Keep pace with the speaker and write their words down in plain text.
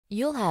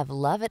You'll have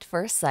love at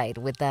first sight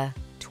with the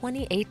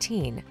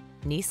 2018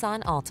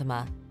 Nissan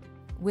Altima.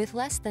 With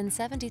less than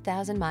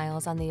 70,000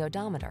 miles on the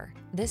odometer,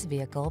 this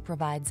vehicle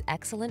provides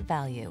excellent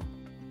value.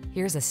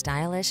 Here's a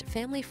stylish,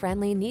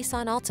 family-friendly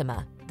Nissan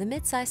Altima, the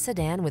midsize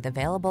sedan with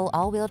available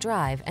all-wheel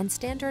drive and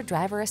standard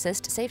driver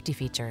assist safety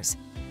features.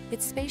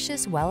 Its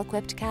spacious,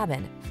 well-equipped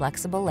cabin,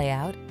 flexible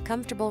layout,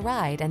 comfortable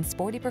ride, and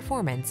sporty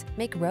performance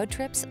make road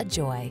trips a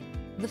joy.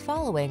 The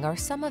following are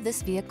some of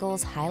this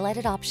vehicle's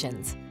highlighted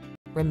options: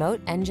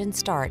 remote engine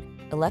start,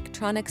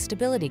 electronic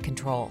stability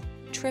control,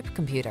 trip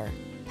computer,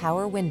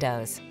 power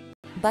windows,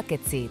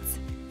 bucket seats,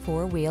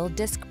 four-wheel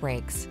disc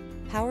brakes,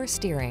 power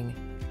steering.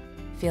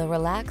 Feel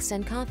relaxed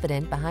and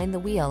confident behind the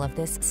wheel of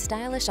this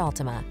stylish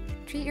Altima.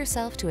 Treat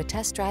yourself to a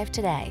test drive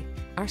today.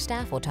 Our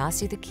staff will toss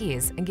you the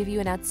keys and give you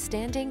an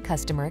outstanding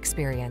customer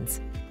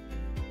experience.